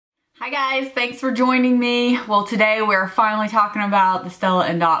Hi guys, thanks for joining me. Well, today we're finally talking about the Stella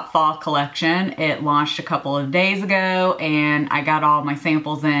and Dot Fall Collection. It launched a couple of days ago and I got all my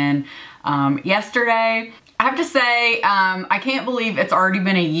samples in yesterday. I have to say, I can't believe it's already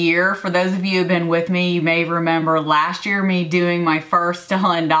been a year. For those of you who have been with me, you may remember last year me doing my first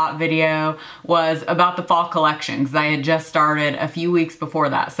Stella and Dot video was about the fall collection because I had just started a few weeks before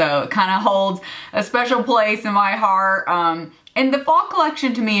that. So it kind of holds a special place in my heart. And the fall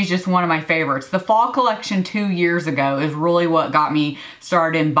collection to me is just one of my favorites. The fall collection 2 years ago is really what got me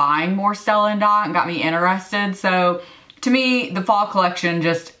started in buying more Stella and Dot and got me interested. So to me, the fall collection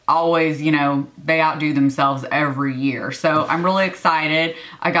just always, you know, they outdo themselves every year. So I'm really excited.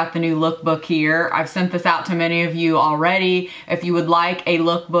 I got the new lookbook here. I've sent this out to many of you already. If you would like a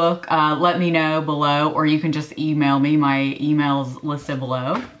lookbook, let me know below, or you can just email me. My email's listed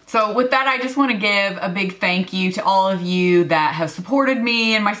below. So with that, I just want to give a big thank you to all of you that have supported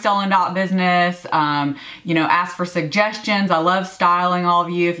me in my Stella and Dot business. You know, ask for suggestions. I love styling all of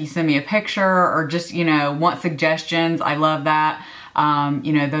you. If you send me a picture or just, you know, want suggestions, I love that.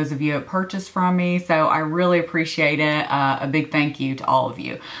 You know, those of you that purchased from me. So I really appreciate it. A big thank you to all of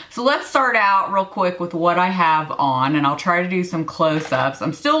you. So let's start out real quick with what I have on, and I'll try to do some close-ups.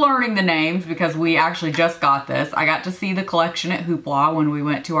 I'm still learning the names because we actually just got this. I got to see the collection at Hoopla when we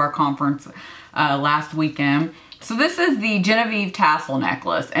went to our conference last weekend. So this is the Genevieve Tassel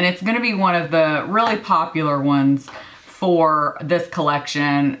necklace, and it's going to be one of the really popular ones for this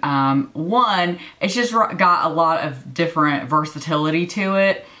collection. One, it's just got a lot of different versatility to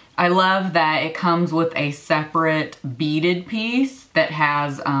it. I love that it comes with a separate beaded piece that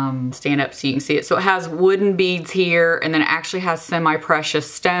has, stand up so you can see it. So it has wooden beads here, and then it actually has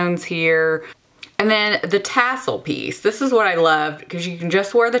semi-precious stones here. And then the tassel piece. This is what I loved because you can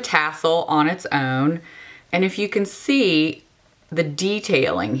just wear the tassel on its own. And if you can see, the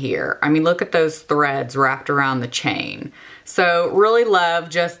detailing here. I mean, look at those threads wrapped around the chain. So really love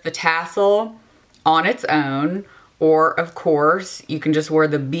just the tassel on its own, or of course, you can just wear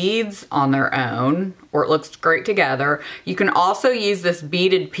the beads on their own, or it looks great together. You can also use this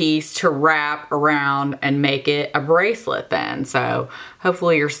beaded piece to wrap around and make it a bracelet then. So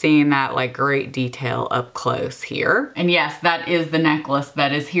hopefully you're seeing that like great detail up close here. And yes, that is the necklace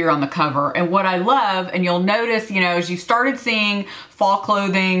that is here on the cover. And what I love, and you'll notice, you know, as you started seeing fall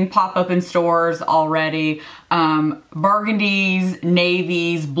clothing pop up in stores already, burgundies,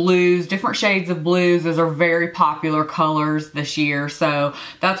 navies, blues, different shades of blues. Those are very popular colors this year. So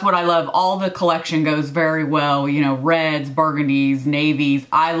that's what I love. All the collection goes very well, you know, reds, burgundies, navies.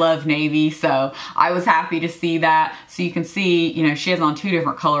 I love navy, so I was happy to see that. So you can see, you know, she has on 2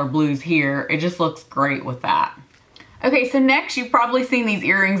 different color blues here. It just looks great with that. Okay, so next you've probably seen these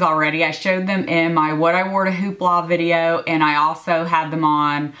earrings already. I showed them in my What I Wore to Hoopla video, and I also had them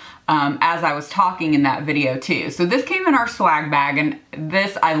on as I was talking in that video too. So this came in our swag bag, and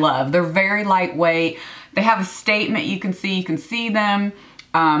this I love. They're very lightweight. They have a statement you can see them,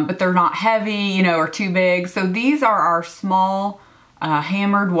 but they're not heavy, you know, or too big. So these are our small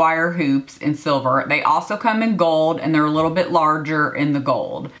hammered wire hoops in silver. They also come in gold, and they're a little bit larger in the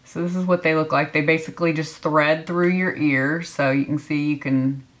gold. So this is what they look like. They basically just thread through your ears. So you can see, you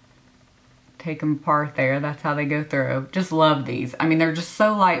can take them apart there. That's how they go through. Just love these. I mean, they're just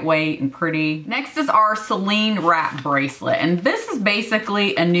so lightweight and pretty. Next is our Celine wrap bracelet. And this is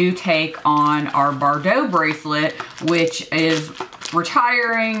basically a new take on our Bordeaux bracelet, which is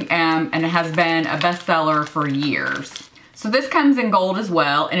retiring and it has been a bestseller for years. So this comes in gold as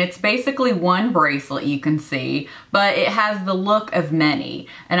well, and it's basically one bracelet you can see, but it has the look of many.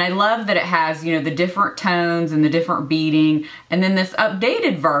 And I love that it has, you know, the different tones and the different beading. And then this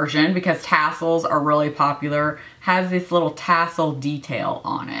updated version, because tassels are really popular, has this little tassel detail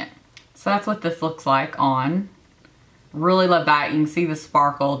on it. So that's what this looks like on. Really love that. You can see the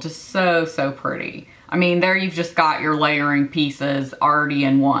sparkle, just so, so pretty. I mean, there you've just got your layering pieces already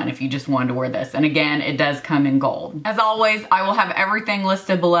in one if you just wanted to wear this. And again, it does come in gold. As always, I will have everything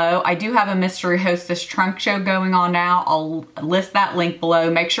listed below. I do have a Mystery Hostess trunk show going on now. I'll list that link below.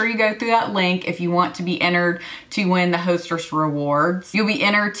 Make sure you go through that link if you want to be entered to win the Hostess rewards. You'll be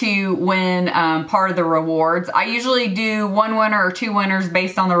entered to win part of the rewards. I usually do 1 winner or 2 winners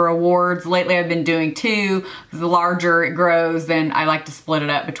based on the rewards. Lately, I've been doing 2 because the larger it grows, then I like to split it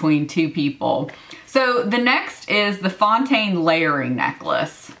up between 2 people. So the next is the Fontaine layering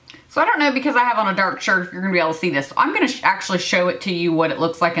necklace. So I don't know, because I have on a dark shirt, if you're gonna be able to see this. So I'm gonna actually show it to you what it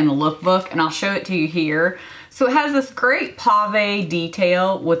looks like in the lookbook, and I'll show it to you here. So it has this great pave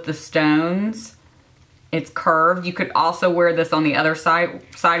detail with the stones. It's curved. You could also wear this on the other side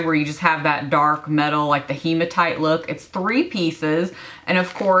where you just have that dark metal, like the hematite look. It's 3 pieces. And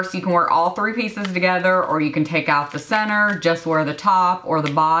of course, you can wear all 3 pieces together, or you can take out the center, just wear the top or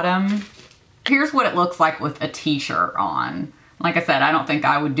the bottom. Here's what it looks like with a t-shirt on. Like I said, I don't think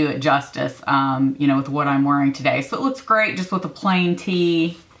I would do it justice, you know, with what I'm wearing today. So it looks great just with a plain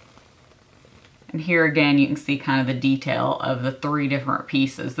tee. And here again, you can see kind of the detail of the 3 different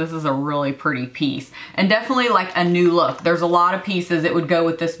pieces. This is a really pretty piece and definitely like a new look. There's a lot of pieces that would go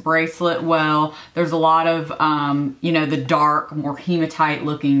with this bracelet well. There's a lot of, you know, the dark, more hematite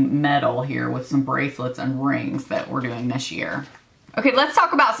looking metal here with some bracelets and rings that we're doing this year. Okay, let's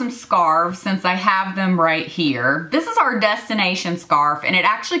talk about some scarves since I have them right here. This is our destination scarf, and it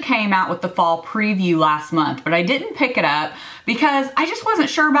actually came out with the fall preview last month, but I didn't pick it up because I just wasn't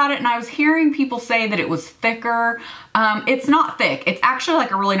sure about it, and I was hearing people say that it was thicker. It's not thick. It's actually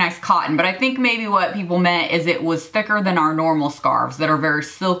like a really nice cotton, but I think maybe what people meant is it was thicker than our normal scarves that are very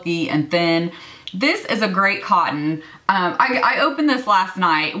silky and thin. This is a great cotton. I opened this last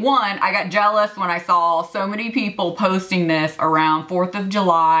night. One, I got jealous when I saw so many people posting this around 4th of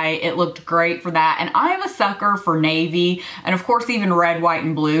July. It looked great for that. And I'm a sucker for navy and of course even red, white,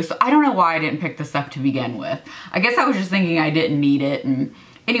 and blue. So I don't know why I didn't pick this up to begin with. I guess I was just thinking I didn't need it. And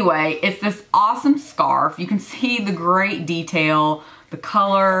anyway, it's this awesome scarf. You can see the great detail, the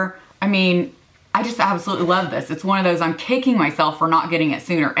color. I mean, I just absolutely love this. It's one of those I'm kicking myself for not getting it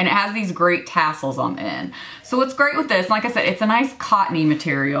sooner. And it has these great tassels on the end. So what's great with this, like I said, it's a nice cottony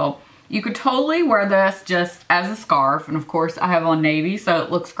material. You could totally wear this just as a scarf. And of course I have on navy, so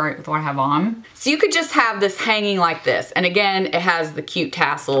it looks great with what I have on. So you could just have this hanging like this. And again, it has the cute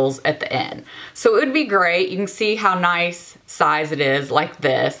tassels at the end. So it would be great. You can see how nice size it is like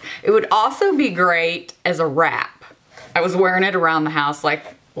this. It would also be great as a wrap. I was wearing it around the house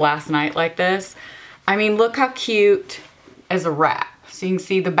like last night like this. I mean, look how cute as a wrap. So you can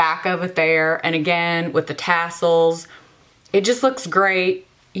see the back of it there. And again, with the tassels, it just looks great,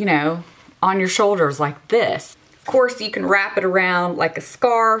 you know, on your shoulders like this. Of course, you can wrap it around like a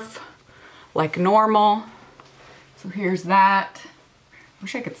scarf, like normal. So here's that.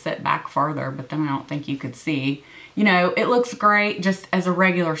 Wish I could sit back farther, but then I don't think you could see. You know, it looks great just as a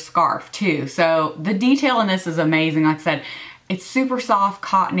regular scarf too. So the detail in this is amazing. Like I said, it's super soft,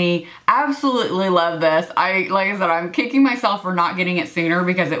 cottony. Absolutely love this. Like I said, I'm kicking myself for not getting it sooner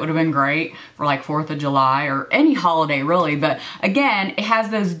because it would have been great for like 4th of July or any holiday really. But again, it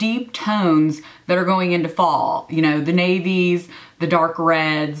has those deep tones that are going into fall. You know, the navies, the dark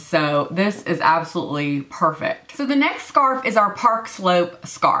reds. So this is absolutely perfect. So the next scarf is our Park Slope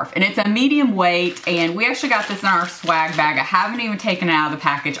scarf, and it's a medium weight, and we actually got this in our swag bag. I haven't even taken it out of the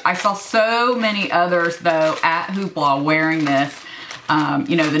package. I saw so many others though at Hoopla wearing this,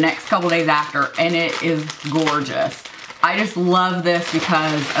 you know, the next couple days after, and it is gorgeous. I just love this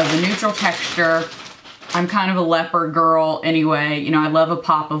because of the neutral texture. I'm kind of a leopard girl anyway. You know, I love a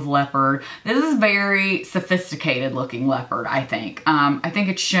pop of leopard. This is very sophisticated looking leopard, I think. I think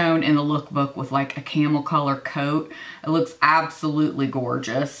it's shown in the lookbook with like a camel color coat. It looks absolutely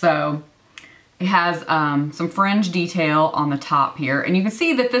gorgeous. So it has some fringe detail on the top here. And you can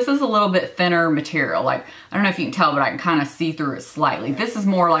see that this is a little bit thinner material. Like, I don't know if you can tell, but I can kind of see through it slightly. This is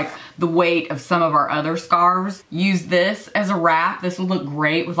more like the weight of some of our other scarves. Use this as a wrap. This would look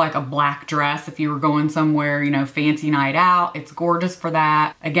great with like a black dress if you were going somewhere, you know, fancy night out. It's gorgeous for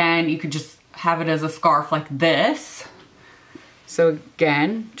that. Again, you could just have it as a scarf like this. So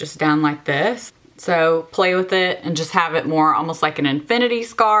again, just down like this. So play with it and just have it more almost like an infinity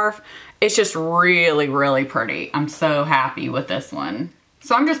scarf. It's just really, really pretty. I'm so happy with this one.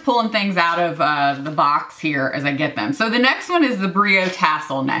 So I'm just pulling things out of the box here as I get them. So the next one is the Brio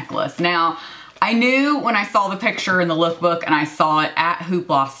tassel necklace. Now, I knew when I saw the picture in the lookbook and I saw it at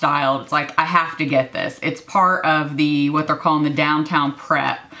Hoopla style, it's like, I have to get this. It's part of the, what they're calling the downtown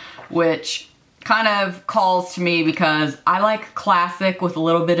prep, which kind of calls to me because I like classic with a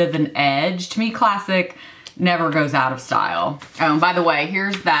little bit of an edge. To me, classic never goes out of style. By the way,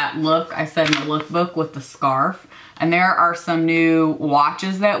 here's that look I said in the lookbook with the scarf. And there are some new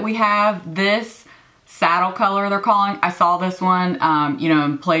watches that we have. This saddle color they're calling, I saw this one, you know,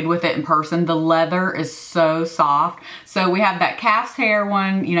 and played with it in person. The leather is so soft. So we have that calf's hair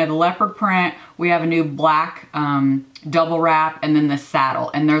one, you know, the leopard print. We have a new black double wrap, and then the saddle.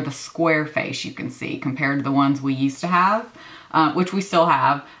 And they're the square face, you can see, compared to the ones we used to have. which we still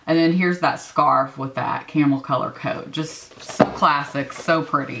have. And then here's that scarf with that camel color coat. Just so classic, so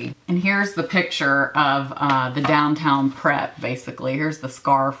pretty. And here's the picture of the downtown prep, basically. Here's the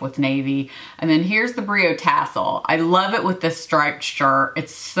scarf with navy. And then here's the Brio tassel. I love it with this striped shirt.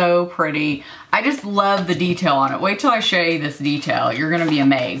 It's so pretty. I just love the detail on it. Wait till I show you this detail. You're gonna be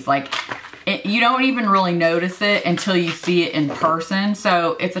amazed. Like, you don't even really notice it until you see it in person.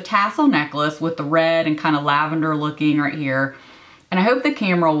 So it's a tassel necklace with the red and kind of lavender looking right here. And I hope the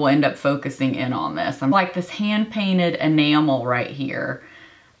camera will end up focusing in on this. I'm like this hand-painted enamel right here.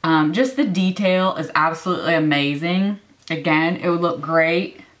 Just the detail is absolutely amazing. Again, it would look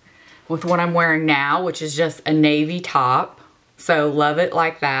great with what I'm wearing now, which is just a navy top. So love it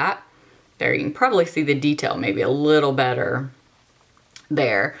like that. There, you can probably see the detail maybe a little better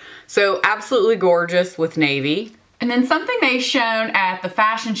there. So absolutely gorgeous with navy. And then something they shown at the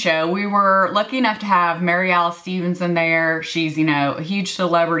fashion show, we were lucky enough to have Mary Alice Stevenson there. She's, you know, a huge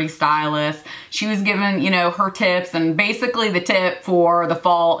celebrity stylist. She was given, you know, her tips, and basically the tip for the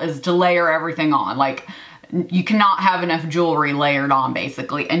fall is to layer everything on. Like, you cannot have enough jewelry layered on,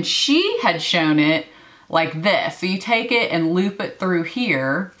 basically. And she had shown it like this. So you take it and loop it through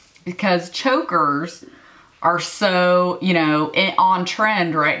here, because chokers are so, you know, on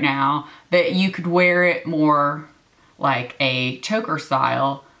trend right now that you could wear it more like a choker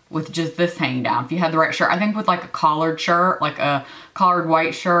style with just this hanging down. If you had the right shirt, I think with like a collared shirt, like a collared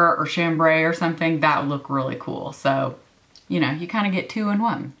white shirt or chambray or something, that would look really cool. So, you know, you kind of get 2 in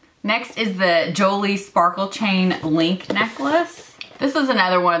 1. Next is the Jolie Sparkle Chain Link Necklace. This is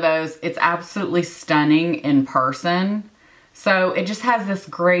another one of those, it's absolutely stunning in person. So it just has this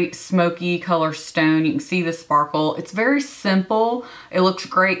great smoky color stone. You can see the sparkle. It's very simple. It looks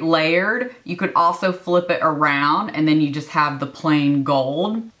great layered. You could also flip it around and then you just have the plain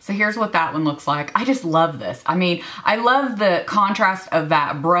gold. So here's what that one looks like. I just love this. I mean, I love the contrast of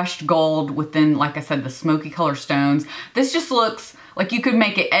that brushed gold within, like I said, the smoky color stones. This just looks like you could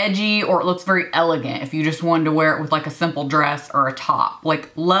make it edgy, or it looks very elegant if you just wanted to wear it with like a simple dress or a top.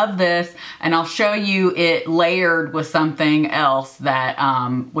 Like, love this, and I'll show you it layered with something else that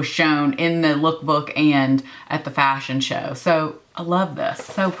was shown in the lookbook and at the fashion show. So I love this,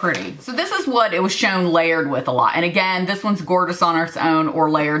 so pretty. So this is what it was shown layered with a lot. And again, this one's gorgeous on its own or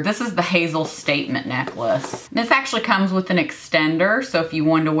layered. This is the Hazel Statement Necklace. This actually comes with an extender, so if you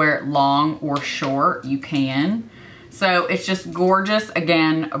wanted to wear it long or short, you can. So it's just gorgeous,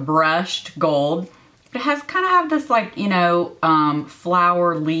 again, brushed gold. It has kind of have this like, you know,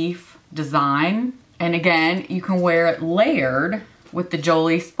 flower leaf design. And again, you can wear it layered with the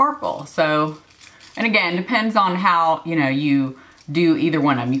Jolie Sparkle. So, and again, depends on how, you know, you do either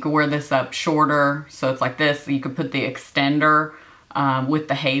one of them. You could wear this up shorter, so it's like this. You could put the extender with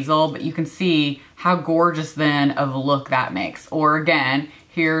the Hazel, but you can see how gorgeous then of a look that makes. Or again,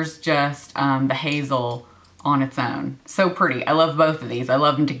 here's just the Hazel on its own. So pretty. I love both of these. I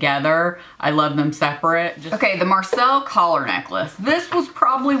love them together. I love them separate. Okay, the Marcel collar necklace. This was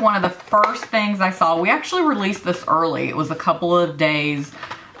probably one of the first things I saw. We actually released this early. It was a couple of days,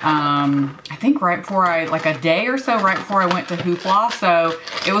 I think right before like a day or so right before I went to Hoopla. So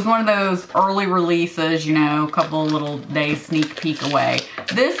it was one of those early releases, you know, a couple of little days sneak peek away.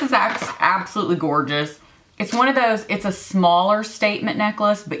 This is absolutely gorgeous. It's one of those, it's a smaller statement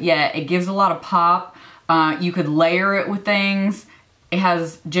necklace, but yet it gives a lot of pop. You could layer it with things. It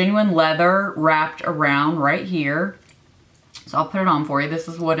has genuine leather wrapped around right here. So I'll put it on for you. This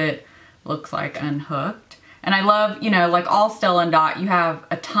is what it looks like unhooked. And I love, you know, like all Stella and Dot, you have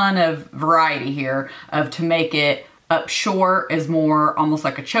a ton of variety here of to make it up short is more almost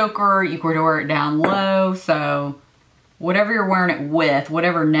like a choker. You could wear it down low. So whatever you're wearing it with,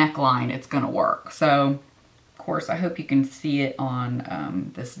 whatever neckline, it's gonna work. So of course, I hope you can see it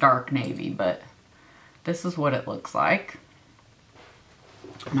on this dark navy, but this is what it looks like.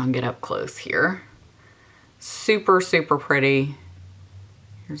 And I'll get up close here. Super, super pretty.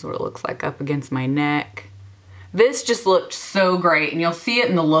 Here's what it looks like up against my neck. This just looked so great, and you'll see it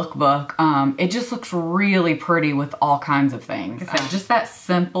in the lookbook. It just looks really pretty with all kinds of things. Just that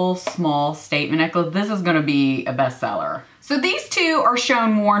simple, small statement necklace. This is gonna be a bestseller. So these two are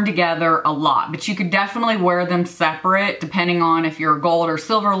shown worn together a lot, but you could definitely wear them separate depending on if you're a gold or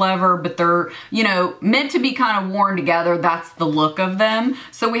silver lover, but they're, you know, meant to be kind of worn together. That's the look of them.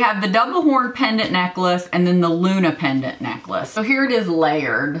 So we have the double horn pendant necklace and then the Luna pendant necklace. So here it is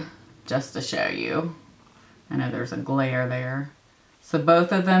layered, just to show you. I know there's a glare there. So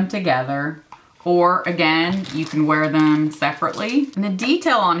both of them together, or again, you can wear them separately. And the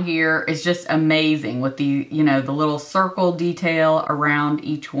detail on here is just amazing with the, you know, the little circle detail around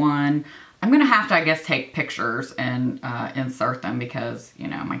each one. I'm gonna have to, I guess, take pictures and insert them because, you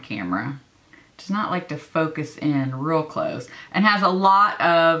know, my camera does not like to focus in real close, and has a lot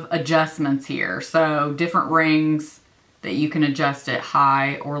of adjustments here. So different rings that you can adjust it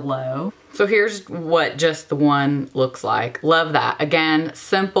high or low. So here's what just the one looks like. Love that. Again,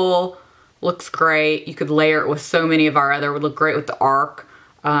 simple, looks great. You could layer it with so many of our other, would look great with the arc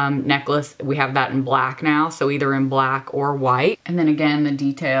necklace. We have that in black now, so either in black or white. And then again, the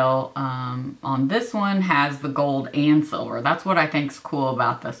detail on this one has the gold and silver. That's what I think is cool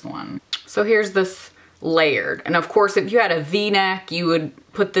about this one. So here's this layered. And of course, if you had a V-neck, you would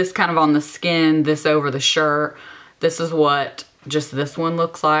put this kind of on the skin, this over the shirt. This is what just this one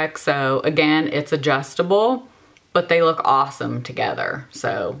looks like. So again, it's adjustable, but they look awesome together.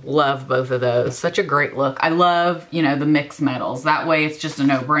 So love both of those. Such a great look. I love, you know, the mixed metals. That way it's just a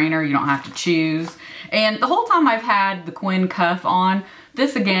no-brainer. You don't have to choose. And the whole time I've had the Quinn cuff on,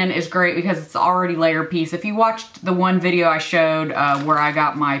 this again is great because it's already layered piece. If you watched the one video I showed where I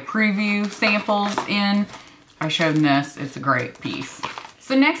got my preview samples in, I showed this. It's a great piece.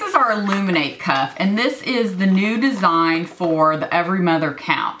 So next is our Laminate Cuff, and this is the new design for the Every Mother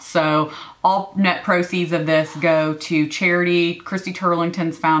Counts. So all net proceeds of this go to charity, Christy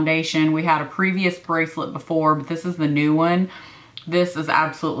Turlington's foundation. We had a previous bracelet before, but this is the new one. This is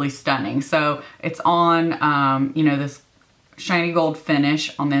absolutely stunning. So it's on, you know, this shiny gold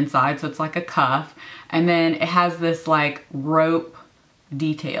finish on the inside, so it's like a cuff. And then it has this like rope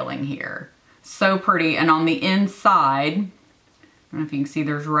detailing here. So pretty. And on the inside, I don't know if you can see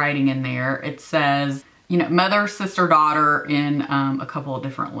there's writing in there. It says, you know, mother, sister, daughter in a couple of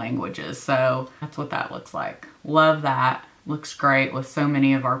different languages. So that's what that looks like. Love that. Looks great with so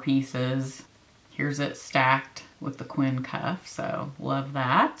many of our pieces. Here's it stacked with the Quinn cuff, so love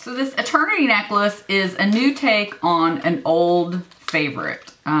that. So this Eternity necklace is a new take on an old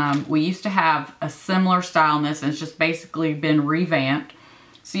favorite. We used to have a similar style in this, and it's just basically been revamped.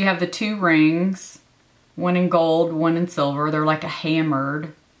 So you have the two rings, one in gold, one in silver. They're like a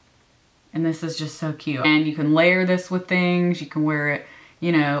hammered, and this is just so cute. And you can layer this with things. You can wear it,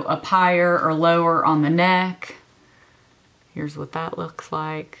 you know, up higher or lower on the neck. Here's what that looks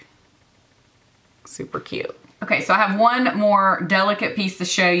like. Super cute. Okay, so I have one more delicate piece to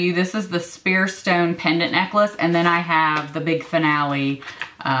show you. This is the Spear Stone pendant necklace, and then I have the big finale,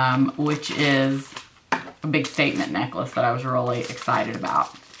 which is a big statement necklace that I was really excited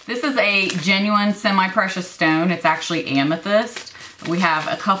about. This is a genuine semi-precious stone. It's actually amethyst. We have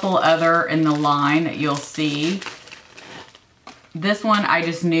a couple other in the line that you'll see. This one I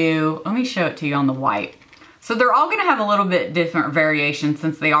just knew, let me show it to you on the white. So they're all gonna have a little bit different variation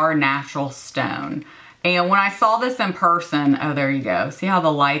since they are a natural stone. And when I saw this in person, oh, there you go. See how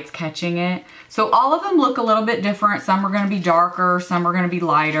the light's catching it? So all of them look a little bit different. Some are gonna be darker, some are gonna be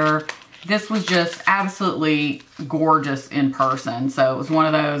lighter. This was just absolutely gorgeous in person. So it was one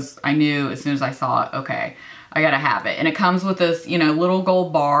of those, I knew as soon as I saw it, okay, I gotta have it. And it comes with this, you know, little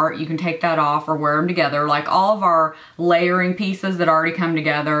gold bar. You can take that off or wear them together. Like all of our layering pieces that already come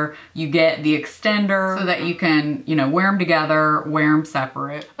together, you get the extender so that you can, you know, wear them together, wear them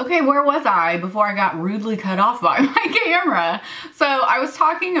separate. Okay, where was I before I got rudely cut off by my camera? So I was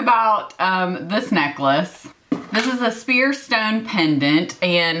talking about this necklace. This is a Spear Stone pendant,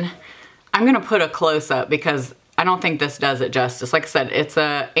 and I'm gonna put a close up because I don't think this does it justice. Like I said, it's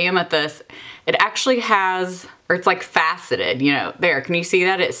a amethyst. It actually has, or it's like faceted, you know, there, can you see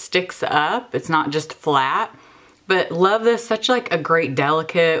that? It sticks up, it's not just flat. But love this, such like a great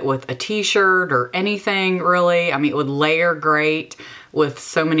delicate with a t-shirt or anything really. I mean, it would layer great with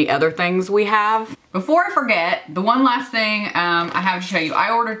so many other things we have. Before I forget, the one last thing I have to show you,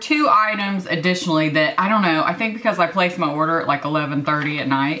 I ordered 2 items additionally that, I don't know, I think because I placed my order at like 11:30 at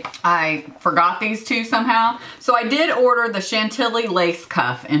night, I forgot these 2 somehow. So I did order the Chantilly lace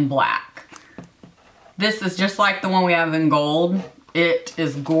cuff in black. This is just like the one we have in gold. It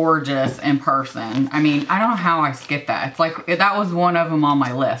is gorgeous in person. I mean, I don't know how I skipped that. It's like, that was one of them on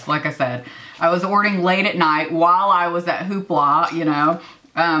my list. Like I said, I was ordering late at night while I was at Hoopla, you know.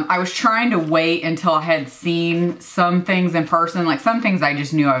 I was trying to wait until I had seen some things in person. Like some things I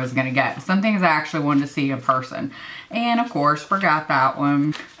just knew I was gonna get. Some things I actually wanted to see in person. And of course, forgot that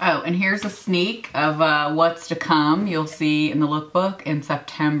one. Oh, and here's a sneak of what's to come. You'll see in the lookbook in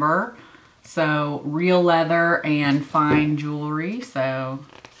September. So real leather and fine jewelry. So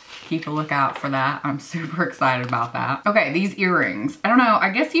keep a lookout for that. I'm super excited about that. Okay, these earrings. I don't know, I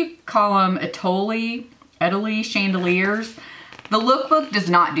guess you call them Etolie Chandeliers. The lookbook does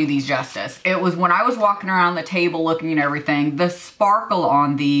not do these justice. It was when I was walking around the table looking at everything, the sparkle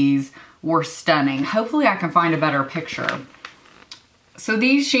on these were stunning. Hopefully I can find a better picture. So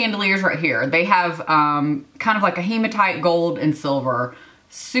these chandeliers right here, they have kind of like a hematite gold and silver.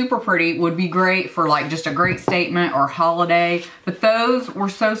 Super pretty, would be great for like just a great statement or holiday. But those were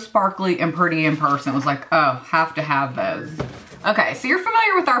so sparkly and pretty in person. It was like, oh, have to have those. Okay, so you're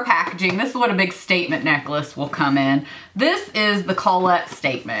familiar with our packaging. This is what a big statement necklace will come in. This is the Collet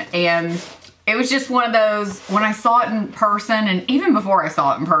statement. And it was just one of those, when I saw it in person, and even before I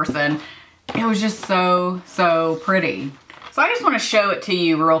saw it in person, it was just so, so pretty. So I just want to show it to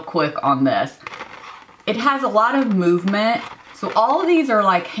you real quick on this. It has a lot of movement. So all of these are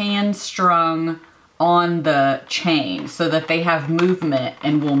like hand strung on the chain so that they have movement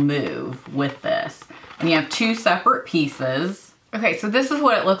and will move with this. And you have two separate pieces. Okay, so this is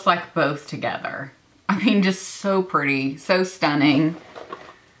what it looks like both together. I mean, just so pretty, so stunning.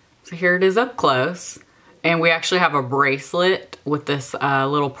 So here it is up close. And we actually have a bracelet with this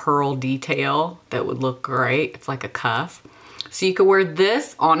little pearl detail that would look great. It's like a cuff. So you could wear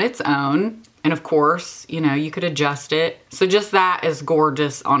this on its own. And of course, you know, you could adjust it. So just that is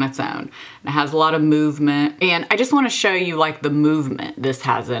gorgeous on its own. And it has a lot of movement. And I just want to show you like the movement this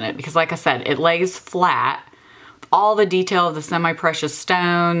has in it. Because like I said, it lays flat. All the detail of the semi-precious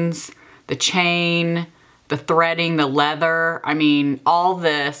stones, the chain, the threading, the leather. I mean, all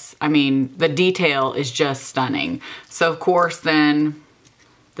this, I mean, the detail is just stunning. So of course then,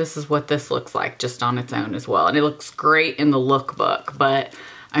 this is what this looks like just on its own as well. And it looks great in the lookbook. But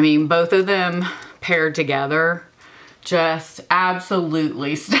I mean, both of them paired together, just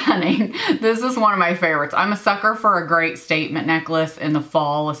absolutely stunning. This is one of my favorites. I'm a sucker for a great statement necklace in the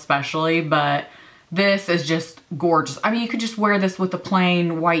fall especially, but this is just gorgeous. I mean, you could just wear this with a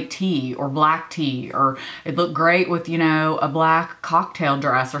plain white tee or black tee, or it'd look great with, you know, a black cocktail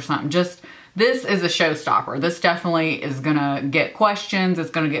dress or something. Just, this is a showstopper. This definitely is gonna get questions,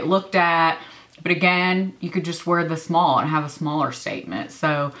 it's gonna get looked at. But again, you could just wear this small and have a smaller statement.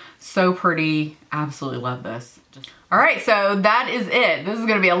 So, so pretty. Absolutely love this. All right, so that is it. This is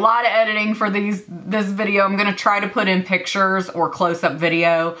gonna be a lot of editing for this video. I'm gonna try to put in pictures or close-up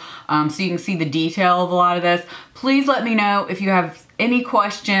video so you can see the detail of a lot of this. Please let me know if you have any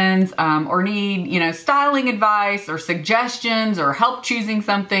questions or need, you know, styling advice or suggestions or help choosing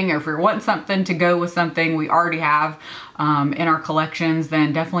something, or if you're wanting something to go with something we already have in our collections,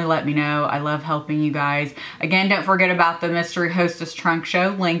 then definitely let me know. I love helping you guys. Again, don't forget about the Mystery Hostess Trunk Show,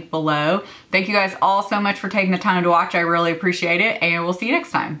 link below. Thank you guys all so much for taking the time to watch. I really appreciate it, and we'll see you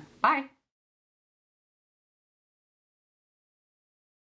next time. Bye.